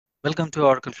Welcome to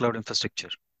Oracle Cloud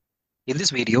Infrastructure. In this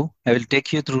video, I will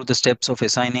take you through the steps of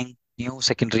assigning new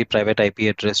secondary private IP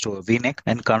address to a VNIC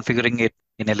and configuring it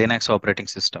in a Linux operating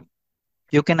system.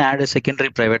 You can add a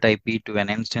secondary private IP to an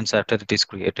instance after it is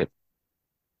created.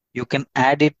 You can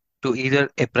add it to either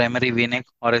a primary VNIC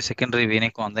or a secondary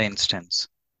VNIC on the instance.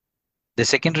 The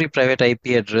secondary private IP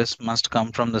address must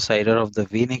come from the CIDR of the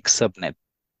VNIC subnet.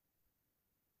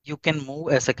 You can move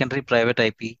a secondary private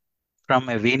IP from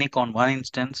a VNIC on one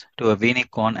instance to a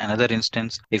VNIC on another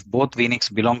instance if both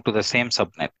VNICs belong to the same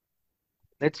subnet.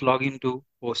 Let's log into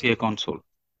OCI console.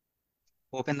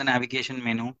 Open the navigation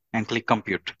menu and click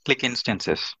Compute. Click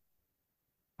Instances.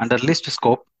 Under List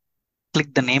Scope,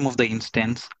 click the name of the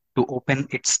instance to open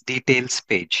its details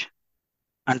page.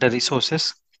 Under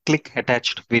Resources, click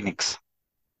Attached VNICs.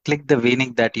 Click the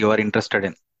VNIC that you are interested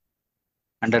in.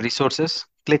 Under Resources,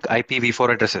 click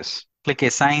IPv4 addresses. Click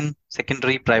Assign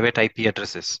Secondary Private IP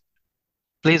Addresses.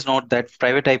 Please note that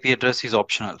private IP address is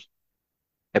optional.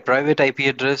 A private IP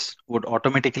address would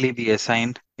automatically be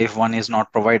assigned if one is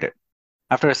not provided.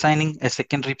 After assigning a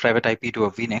secondary private IP to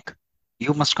a VNIC,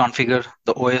 you must configure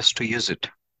the OS to use it.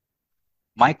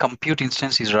 My compute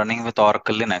instance is running with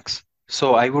Oracle Linux,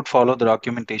 so I would follow the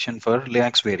documentation for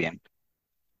Linux variant.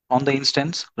 On the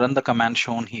instance, run the command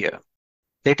shown here.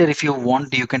 Later, if you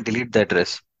want, you can delete the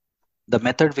address. The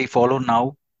method we follow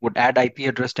now would add IP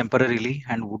address temporarily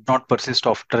and would not persist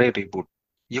after a reboot.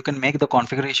 You can make the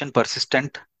configuration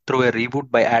persistent through a reboot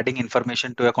by adding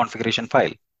information to a configuration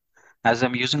file. As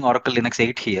I'm using Oracle Linux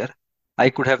 8 here, I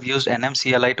could have used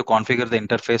nmcli to configure the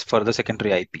interface for the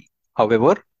secondary IP.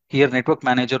 However, here Network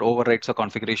Manager overrides the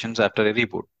configurations after a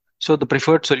reboot. So the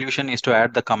preferred solution is to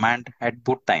add the command at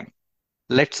boot time.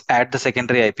 Let's add the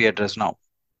secondary IP address now.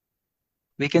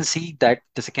 We can see that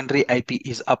the secondary IP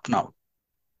is up now.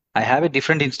 I have a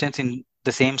different instance in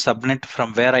the same subnet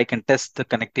from where I can test the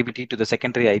connectivity to the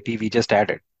secondary IP we just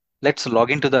added. Let's log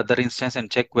into the other instance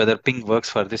and check whether ping works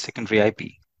for this secondary IP.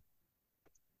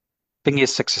 Ping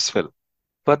is successful.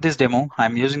 For this demo,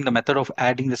 I'm using the method of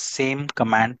adding the same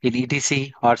command in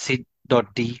etc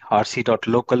rc.d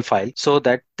rc.local file so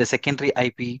that the secondary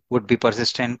IP would be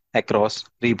persistent across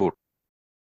reboot.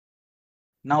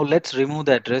 Now let's remove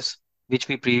the address which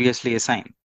we previously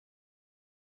assigned.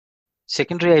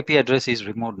 Secondary IP address is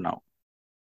removed now.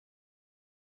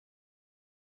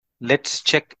 Let's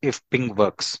check if ping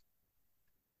works.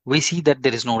 We see that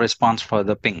there is no response for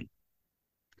the ping.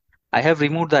 I have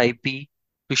removed the IP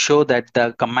to show that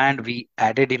the command we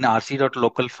added in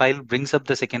rc.local file brings up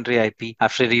the secondary IP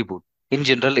after reboot. In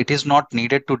general, it is not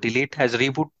needed to delete as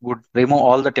reboot would remove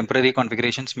all the temporary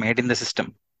configurations made in the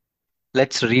system.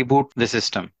 Let's reboot the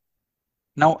system.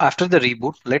 Now, after the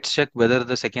reboot, let's check whether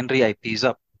the secondary IP is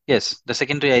up. Yes, the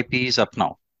secondary IP is up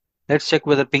now. Let's check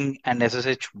whether ping and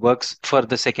SSH works for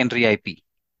the secondary IP.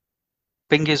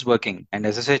 Ping is working and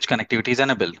SSH connectivity is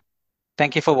enabled.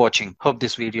 Thank you for watching. Hope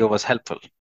this video was helpful.